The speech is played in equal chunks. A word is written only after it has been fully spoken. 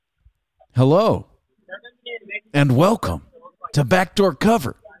Hello, and welcome to Backdoor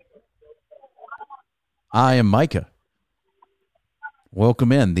Cover. I am Micah.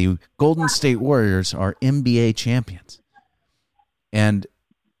 Welcome in. The Golden State Warriors are NBA champions. And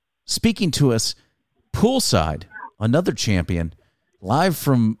speaking to us poolside, another champion, live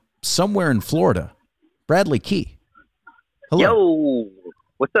from somewhere in Florida, Bradley Key. Hello. Yo,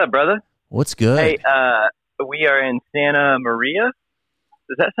 what's up, brother? What's good? Hey, we are in Santa Maria.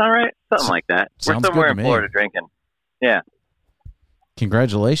 Does that sound right? Something like that. We're Sounds somewhere good in to me. Florida drinking. Yeah.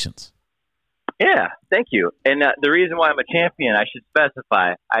 Congratulations. Yeah, thank you. And the reason why I'm a champion, I should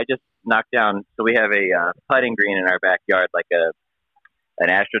specify, I just knocked down, so we have a putting green in our backyard, like an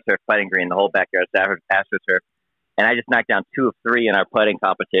AstroTurf putting green, the whole backyard is AstroTurf. And I just knocked down 2 of 3 in our putting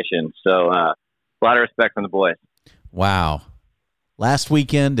competition. So a lot of respect from the boys. Wow. Last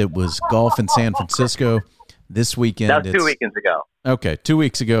weekend, it was golf in San Francisco. This weekend, that was 2 weekends ago. Okay, 2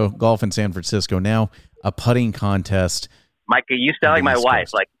 weeks ago, golf in San Francisco. Now, a putting contest. Micah, you sound like my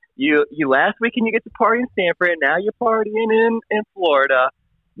wife. Like, you last weekend you get to party in Stanford, now you're partying in Florida.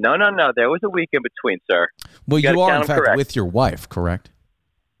 No. There was a week in between, sir. Well, you are, in fact, correct. with your wife, correct?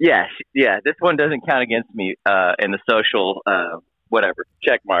 Yeah. This one doesn't count against me in the social, whatever,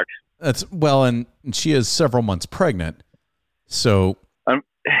 check marks. And she is several months pregnant. So,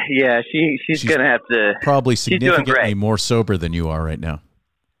 yeah, she's going to have to. Probably significantly more sober than you are right now.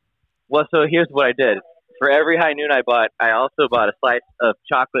 Well, so here's what I did. For every high noon I bought, I also bought a slice of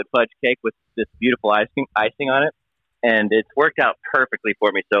chocolate fudge cake with this beautiful icing on it. And it's worked out perfectly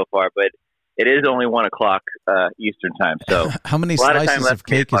for me so far, but it is only 1 o'clock Eastern time. So how many slices of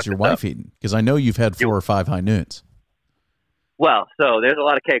cake is your wife eating? Because I know you've had 4 or 5 high noons. Well, so there's a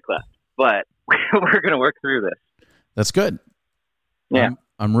lot of cake left, but we're going to work through this. That's good. Yeah.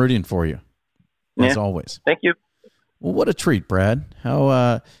 I'm rooting for you, as always. Thank you. Well, what a treat, Brad.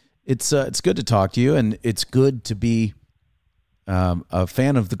 How it's good to talk to you, and it's good to be a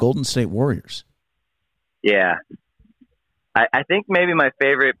fan of the Golden State Warriors. Yeah. I think maybe my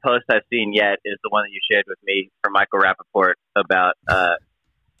favorite post I've seen yet is the one that you shared with me from Michael Rappaport about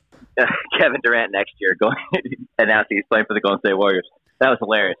Kevin Durant next year going announcing he's playing for the Golden State Warriors. That was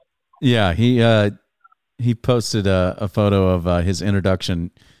hilarious. Yeah, he posted a photo of his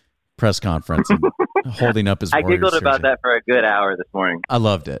introduction press conference and holding up his Warriors giggled about jersey. that for a good hour this morning. I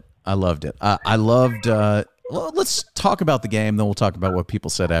loved it. I loved well, let's talk about the game, then we'll talk about what people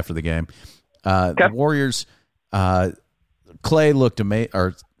said after the game. Okay. The Warriors, Clay looked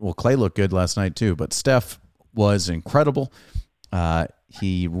Clay looked good last night too, but Steph was incredible.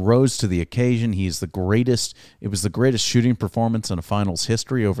 He rose to the occasion. It was the greatest shooting performance in a finals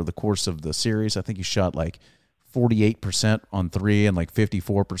history over the course of the series. I think he shot like 48% on 3 and like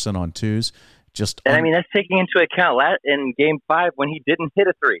 54% on 2s. That's taking into account in Game 5 when he didn't hit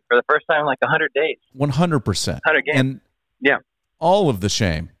a 3 for the first time in like 100 days. 100%. 100 games. And yeah, all of the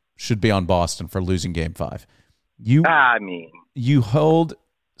shame should be on Boston for losing Game 5. You hold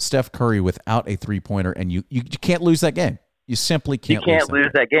Steph Curry without a 3-pointer, and you can't lose that game. You simply can't. You can't lose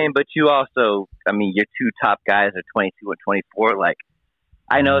that game, but you also, your 2 top guys are 22 and 24. Like,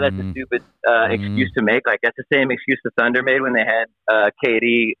 I know that's a stupid excuse to make. Like, that's the same excuse the Thunder made when they had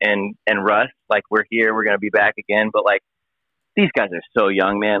KD and Russ. Like, we're here, we're going to be back again. But, like, these guys are so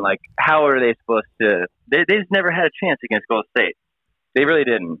young, man. Like, how are they supposed to? They just never had a chance against Golden State. They really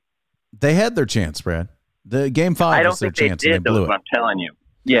didn't. They had their chance, Brad. The Game 5 was their chance, and they blew it. I'm telling you.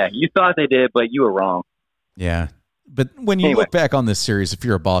 Yeah, you thought they did, but you were wrong. Yeah. But when you look back on this series, if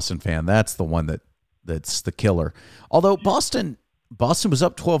you're a Boston fan, that's the one that's the killer. Although Boston was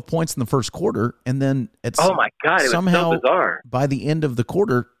up 12 points in the first quarter, and then it was so bizarre. By the end of the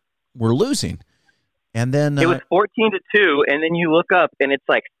quarter, we're losing. And then it was 14-2, and then you look up and it's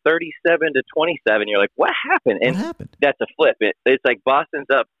like 37-27. You're like, what happened? And what happened? That's a flip. It's like Boston's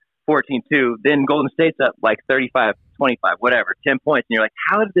up 14-2, then Golden State's up like 35-25, whatever, 10 points. And you're like,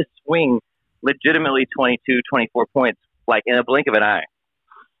 how did this swing legitimately 22, 24 points, like in a blink of an eye?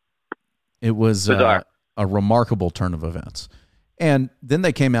 It was a remarkable turn of events. And then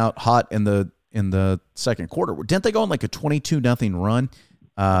they came out hot in the second quarter. Didn't they go on like a 22-0 run?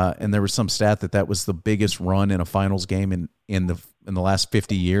 And there was some stat that was the biggest run in a finals game in the last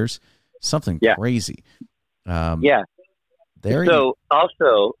 50 years. Something crazy. So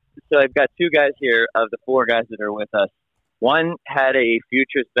I've got 2 guys here of the 4 guys that are with us. One had a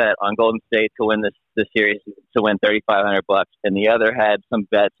futures bet on Golden State to win this series, to win $3,500, and the other had some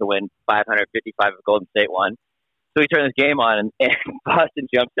bet to win $555 if Golden State won. So we turn this game on, and Boston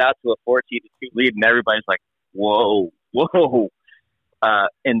jumps out to a 14-2 lead, and everybody's like, "Whoa!"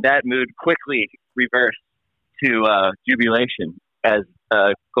 And that mood quickly reversed to jubilation as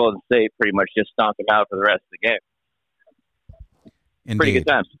Golden State pretty much just stomped them out for the rest of the game. Indeed. Pretty good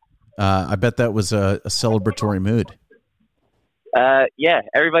times. I bet that was a celebratory mood. Yeah,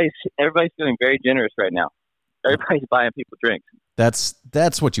 everybody's feeling very generous right now. Everybody's buying people drinks.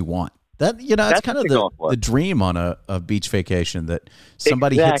 That's what you want. It's kind of the dream on a beach vacation, that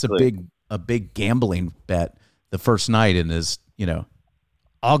somebody hits a big gambling bet the first night and is,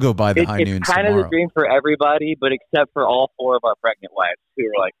 I'll go buy the high noons It's kind tomorrow. of the dream for everybody, but except for all 4 of our pregnant wives who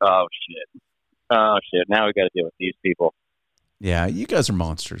are like, oh shit, now we got to deal with these people. Yeah, you guys are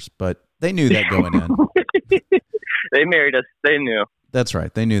monsters, but they knew that going in. They married us. They knew. That's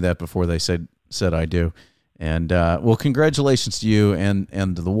right. They knew that before they said I do. And well, congratulations to you and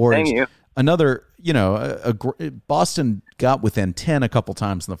to the Warriors. Thank you. Another, Boston got within 10 a couple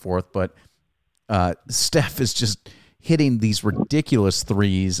times in the fourth, but Steph is just hitting these ridiculous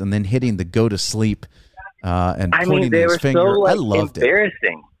threes and then hitting the go to sleep and pointing they his were finger. so, I loved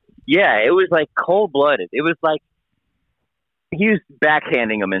embarrassing. Yeah, it was like cold blooded. It was like he was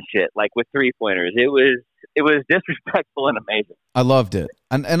backhanding them and shit, like with 3-pointers. It was disrespectful and amazing. I loved it.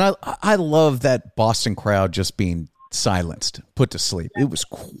 And I love that Boston crowd just being silenced, put to sleep. It was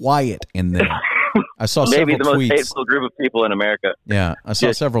quiet in there. I saw maybe several the tweets. most hateful group of people in America. Yeah, I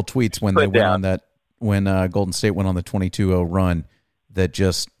saw several tweets when they went on that, when Golden State went on the 22-0 run, that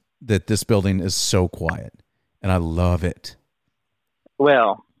this building is so quiet, and I love it.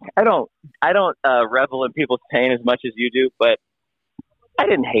 Well, I don't revel in people's pain as much as you do, but I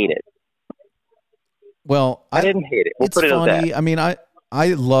didn't hate it. Well, I didn't hate it. We'll it's put it funny. at that. I mean,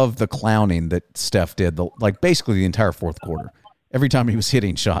 I love the clowning that Steph did, basically the entire fourth quarter. Every time he was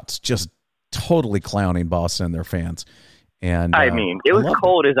hitting shots, just totally clowning Boston and their fans. And I mean, it was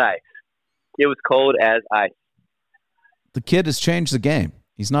cold as ice. It was cold as ice. The kid has changed the game.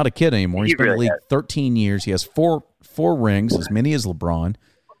 He's not a kid anymore. He's been in the league 13 years. He has four rings, as many as LeBron.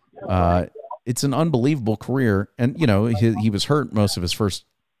 It's an unbelievable career. And, he was hurt most of his first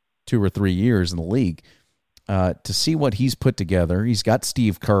 2 or 3 years in the league. To see what he's put together, he's got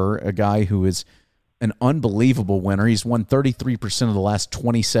Steve Kerr, a guy who is an unbelievable winner. He's won 33% of the last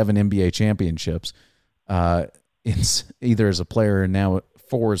 27 NBA championships, either as a player and now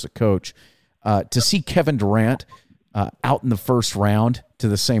 4 as a coach. To see Kevin Durant out in the first round to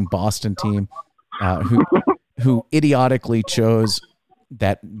the same Boston team, who idiotically chose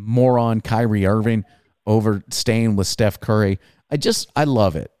that moron Kyrie Irving over staying with Steph Curry. I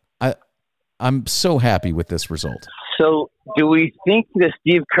love it. I'm so happy with this result. So do we think that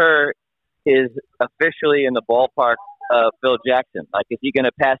Steve Kerr is officially in the ballpark of Phil Jackson? Like, is he going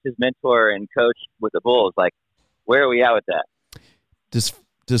to pass his mentor and coach with the Bulls? Like, where are we at with that?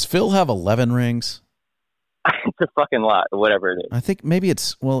 Does Phil have 11 rings? It's a fucking lot, or whatever it is. I think maybe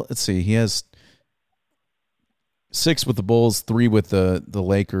let's see. He has 6 with the Bulls, 3 with the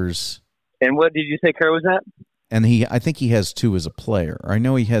Lakers. And what did you say Kerr was at? And I think he has 2 as a player. Or I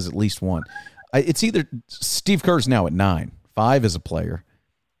know he has at least 1. It's either Steve Kerr's now at 9, 5 as a player,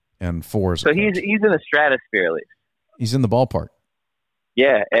 and 4 as a coach. So he's in the stratosphere at least. He's in the ballpark.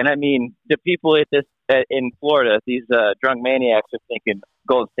 Yeah, and I mean, the people in Florida, these drunk maniacs are thinking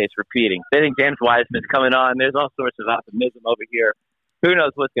Golden State's repeating. They think James Wiseman's coming on. There's all sorts of optimism over here. Who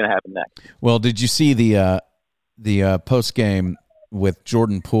knows what's going to happen next? Well, did you see the post game with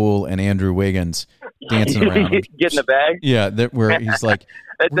Jordan Poole and Andrew Wiggins dancing around? Getting the bag? Yeah, where he's like,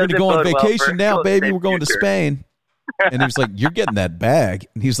 we're going to go on vacation now, baby. We're going to Spain. And he was like, you're getting that bag.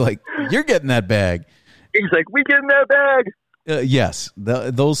 And he's like, you're getting that bag. He's like, we getting that bag. Yes,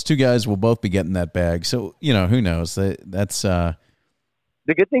 those 2 guys will both be getting that bag. So, who knows? That's the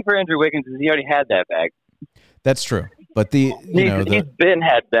good thing for Andrew Wiggins is he already had that bag. That's true. But he's been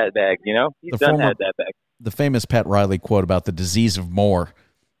had that bag, He's had that bag. The famous Pat Riley quote about the disease of more.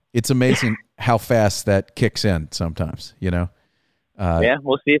 It's amazing how fast that kicks in sometimes, Yeah,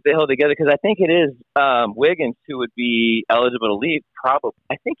 we'll see if they hold together, because I think it is Wiggins who would be eligible to leave. Probably.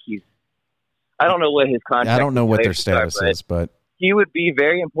 I think I don't know what his contract is. I don't know what their status is, but he would be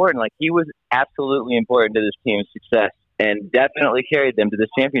very important. Like, he was absolutely important to this team's success and definitely carried them to this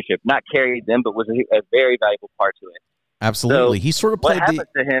championship. Not carried them, but was a very valuable part to it. Absolutely. So he sort of played what happens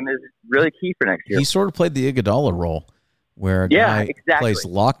to him is really key for next year. He sort of played the Iguodala role, where a guy plays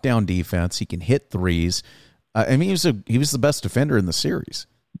lockdown defense. He can hit threes. I mean, he was the best defender in the series.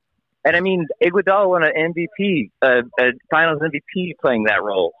 And I mean, Iguodala won an MVP, a Finals MVP, playing that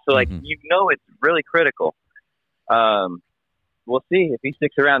role. So, it's really critical. We'll see if he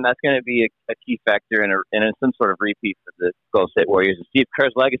sticks around. That's going to be a key factor in some sort of repeat for the Golden State Warriors and Steve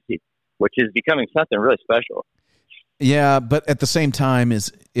Kerr's legacy, which is becoming something really special. Yeah, but at the same time,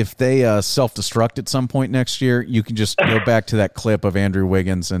 is if they self-destruct at some point next year, you can just go back to that clip of Andrew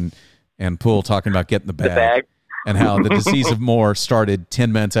Wiggins and Poole talking about getting the bag and how the disease of Moore started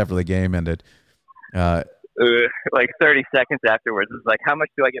 10 minutes after the game ended. Like 30 seconds afterwards. It's like, how much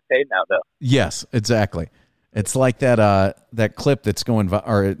do I get paid now, though? Yes, exactly. It's like that clip that's going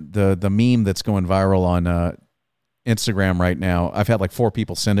or the meme that's going viral on Instagram right now. I've had like 4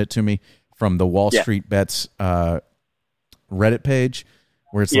 people send it to me from the Wall Street Bets Reddit page,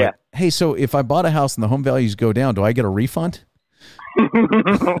 where it's like, hey, so if I bought a house and the home values go down, do I get a refund?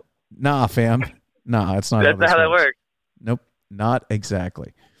 Nah, fam. Nah, it's not. That's not how that works. Nope, not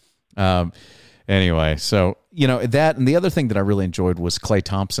exactly. Anyway, so that, and the other thing that I really enjoyed was Klay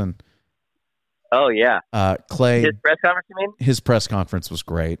Thompson. Oh yeah, Klay. His press conference, you mean? His press conference was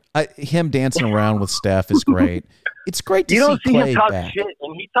great. Him dancing around with Steph is great. It's great to see Klay him talk back. shit,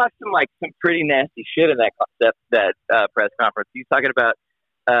 and he talked some pretty nasty shit in that press conference. He's talking about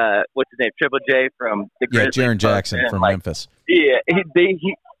what's his name, Triple J from the Grizzlies. Jaren Jackson from Memphis. Yeah,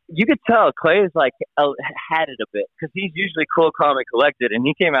 you could tell Klay is like had it a bit because he's usually cool, calm, and collected, and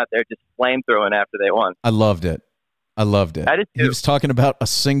he came out there just flame throwing after they won. I loved it. I did too. He was talking about a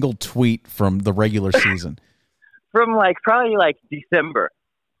single tweet from the regular season, from probably December.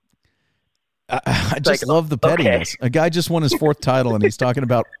 I just love the pettiness. Okay. A guy just won his 4th title, and he's talking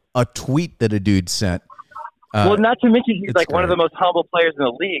about a tweet that a dude sent. Well, not to mention he's one of the most humble players in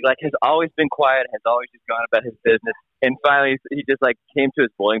the league. Has always been quiet, has always just gone about his business. And finally, he just came to his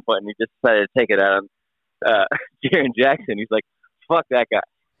boiling point, and he just decided to take it out on Jaren Jackson. He's like, "Fuck that guy."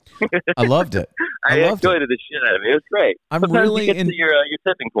 I loved it. I enjoyed the shit out of it. It was great. Sometimes really you get to your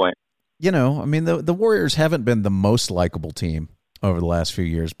tipping point. I mean, the Warriors haven't been the most likable team over the last few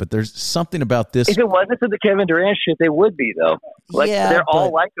years, but there's something about this. If it wasn't for the Kevin Durant shit, they would be, though. They're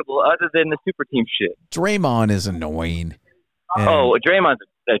all likable other than the super team shit. Draymond is annoying. Draymond's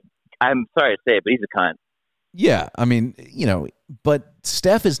I'm sorry to say it, but he's a cunt. Yeah, I mean, but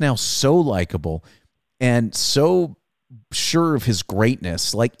Steph is now so likable and so sure of his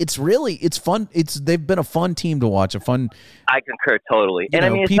greatness. It's fun. They've been a fun team to watch. I concur totally. And I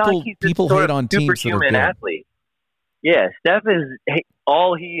mean, it's not like he's people hate on teams that are good. Athlete. Yeah, Steph is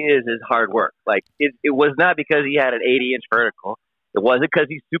all he is hard work. It was not because he had an 80-inch vertical. It wasn't because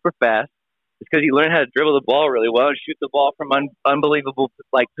he's super fast. It's because he learned how to dribble the ball really well and shoot the ball from unbelievable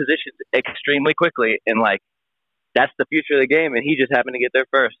positions extremely quickly. And that's the future of the game. And he just happened to get there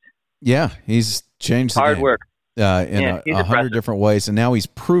first. Yeah, he's changed the hard game. work in 100 different ways, and now he's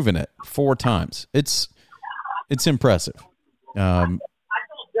proven it 4 times. It's impressive. Any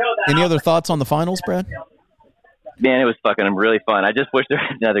other thoughts on the finals, Brad? Man, it was fucking really fun. I just wish there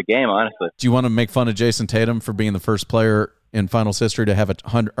was another game, honestly. Do you want to make fun of Jason Tatum for being the first player in finals history to have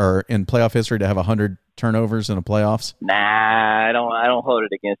 100, or in playoff history to have 100 turnovers in the playoffs? Nah, I don't hold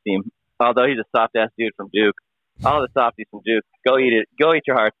it against him. Although he's a soft ass dude from Duke. All the softies from Duke. Go eat it. Go eat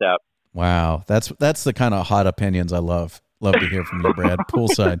your hearts out. Wow, that's the kind of hot opinions I love. Love to hear from you, Brad.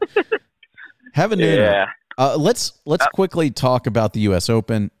 Poolside. Have a new. Yeah. Let's quickly talk about the U.S.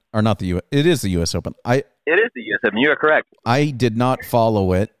 Open, or not the U.S. It is the U.S. Open. It is the U.S. Open. You are correct. I did not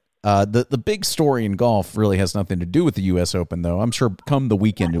follow it. The big story in golf really has nothing to do with the U.S. Open, though. I'm sure come the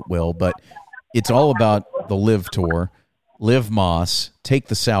weekend it will, but it's all about the Live Tour, Liv Moss, take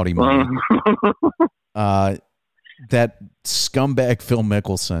the Saudi money. That scumbag Phil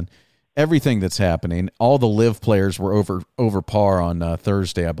Mickelson, everything that's happening. All the Live players were over par on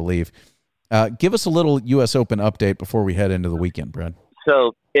Thursday, I believe. Give us a little U.S. Open update before we head into the weekend, Brad.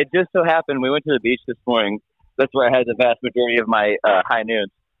 So it just so happened we went to the beach this morning. That's where I had the vast majority of my high noons.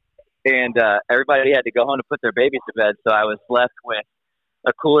 And everybody had to go home to put their babies to bed, so I was left with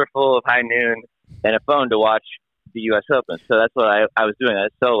a cooler full of high noon and a phone to watch the U.S. Open. So that's what I was doing. I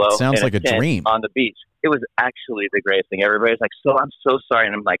was solo. Sounds like a dream. On the beach. It was actually the greatest thing. Everybody's like, I'm so sorry.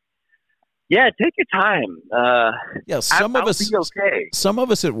 And I'm like, yeah, take your time. Some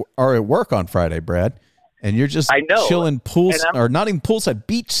of us are at work on Friday, Brad, and you're just chilling or not even poolside,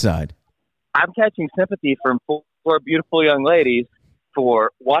 beachside. I'm catching sympathy from 4 beautiful young ladies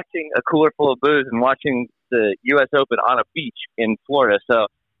for watching a cooler full of booze and watching the U.S. Open on a beach in Florida. So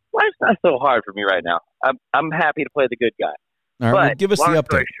life's not so hard for me right now. I'm happy to play the good guy. All right, give us the update.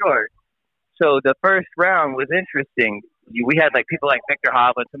 Story short, so the first round was interesting. We had people like Victor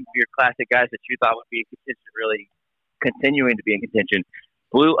Hovland, some of your classic guys that you thought would be in contention, really continuing to be in contention,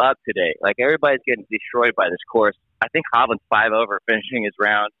 blew up today. Everybody's getting destroyed by this course. I think Hovland's 5 over finishing his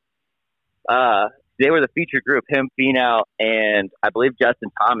round. They were the featured group, him, Finau, and I believe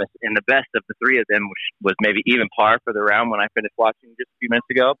Justin Thomas. And the best of the 3 of them was maybe even par for the round when I finished watching just a few minutes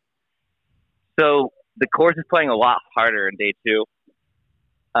ago. So the course is playing a lot harder in day 2.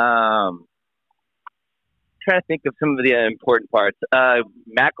 Trying to think of some of the important parts.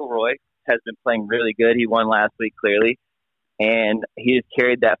 McIlroy has been playing really good. He won last week, clearly, and he has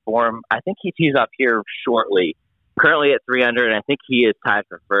carried that form. I think he tees up here shortly, currently at 3 under, and I think he is tied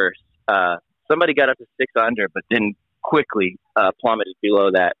for first. Somebody got up to 6 under, but then quickly plummeted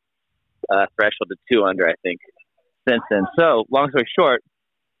below that threshold to 2 under, I think, since then. So, long story short,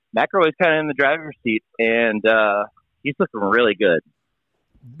 McIlroy's kind of in the driver's seat, and he's looking really good.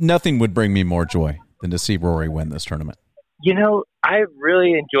 Nothing would bring me more joy than to see Rory win this tournament. You know, I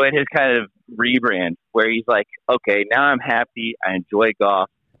really enjoyed his kind of rebrand where he's like, okay, now I'm happy. I enjoy golf.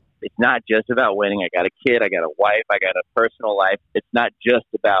 It's not just about winning. I got a kid. I got a wife. I got a personal life. It's not just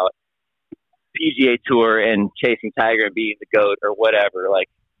about PGA Tour and chasing Tiger and being the GOAT or whatever. Like,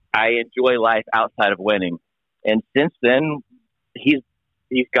 I enjoy life outside of winning. And since then, he's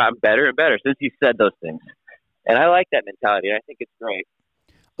gotten better and better since he said those things. And I like that mentality. I think it's great.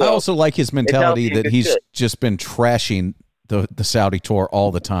 I also like his mentality that he's just been trashing the Saudi tour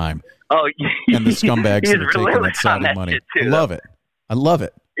all the time. Oh, and the scumbags that are taking that Saudi money. I love it. I love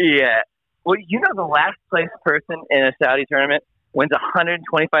it. Yeah. Well, you know, the last place person in a Saudi tournament wins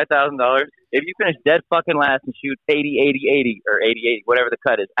 $125,000. If you finish dead fucking last and shoot 80, or 80, whatever the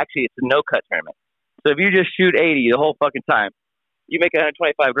cut is. Actually, it's a no-cut tournament. So if you just shoot 80 the whole fucking time, you make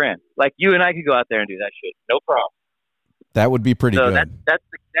 $125,000. Like, you and I could go out there and do that shit. No problem. That would be pretty good.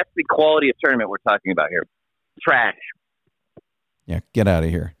 That's the quality of tournament we're talking about here. Trash. Yeah, get out of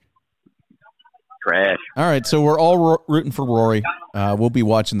here. Trash. All right, so we're all rooting for Rory. We'll be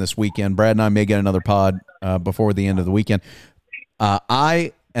watching this weekend. Brad and I may get another pod before the end of the weekend.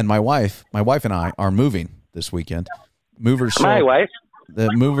 I and my wife and I are moving this weekend. The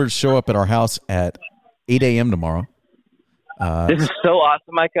movers show up at our house at 8 a.m. tomorrow. This is so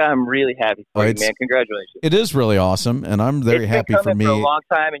awesome, Micah. I'm really happy for you, man. Congratulations. It is really awesome, and I'm very happy for me. It's been coming for a long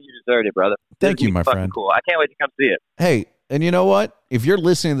time, and you deserved it, brother. Thank you, my friend. Cool. I can't wait to come see it. Hey, and you know what? If you're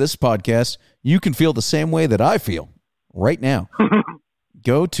listening to this podcast, you can feel the same way that I feel right now.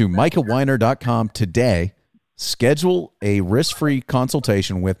 Go to micahweiner.com today. Schedule a risk-free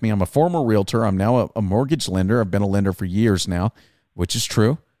consultation with me. I'm a former realtor. I'm now a mortgage lender. I've been a lender for years now, which is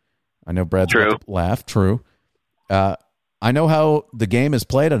true. I know Brad's about to laugh. True. I know how the game is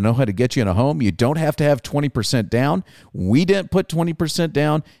played. I know how to get you in a home. You don't have to have 20% down. We didn't put 20%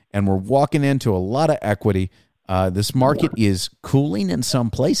 down, and we're walking into a lot of equity. This market is cooling in some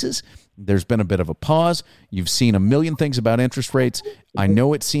places. There's been a bit of a pause. You've seen a million things about interest rates. I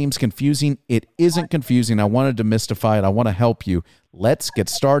know it seems confusing. It isn't confusing. I wanted to demystify it. I want to help you. Let's get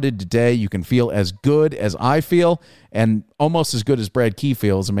started today. You can feel as good as I feel and almost as good as Brad Key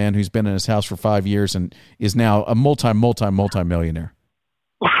feels, a man who's been in his house for 5 years and is now a multi-millionaire.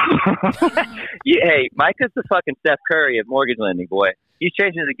 Hey, Micah's the fucking Steph Curry of mortgage lending, boy. He's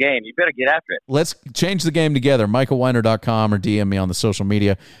changing the game. You better get after it. Let's change the game together. MicahWeiner.com or DM me on the social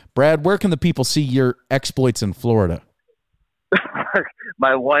media. Brad, where can the people see your exploits in Florida?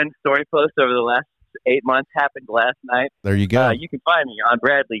 My one story post over the last 8 months happened last night. There you go. You can find me on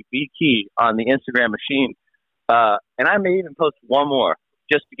Bradley B. Key on the Instagram machine. And I may even post one more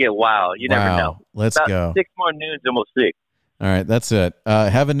just to get wild. You never know. Let's go. 6 more noons and we'll see. All right, that's it.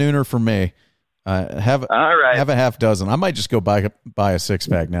 Have a nooner for me. Have a half dozen. I might just go buy a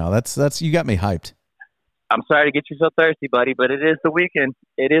 6-pack now. That's you got me hyped. I'm sorry to get you so thirsty, buddy, but it is the weekend.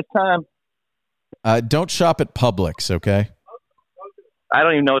 It is time. Don't shop at Publix, okay? I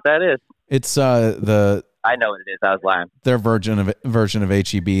don't even know what that is. It's I know what it is. I was lying. Their version of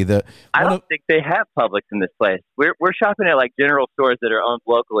HEB. I don't think they have Publix in this place. We're shopping at like general stores that are owned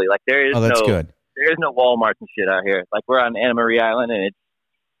locally. Like that's good. There is no Walmart and shit out here. Like we're on Anna Marie Island and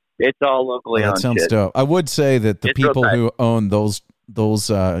it's all locally owned. That sounds dope. I would say that the people who own those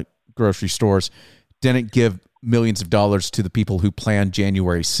grocery stores didn't give millions of dollars to the people who planned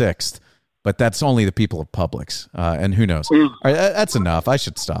January 6th, but that's only the people of Publix. And who knows? All right, that's enough. I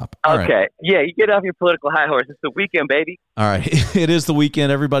should stop. All okay. Right. Yeah, you get off your political high horse. It's the weekend, baby. All right. It is the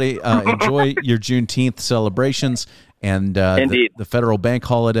weekend. Everybody enjoy your Juneteenth celebrations and the federal bank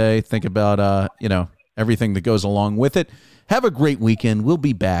holiday. Think about, everything that goes along with it. Have a great weekend. We'll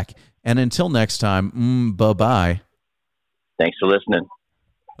be back. And until next time, bye-bye. Thanks for listening.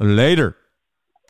 Later.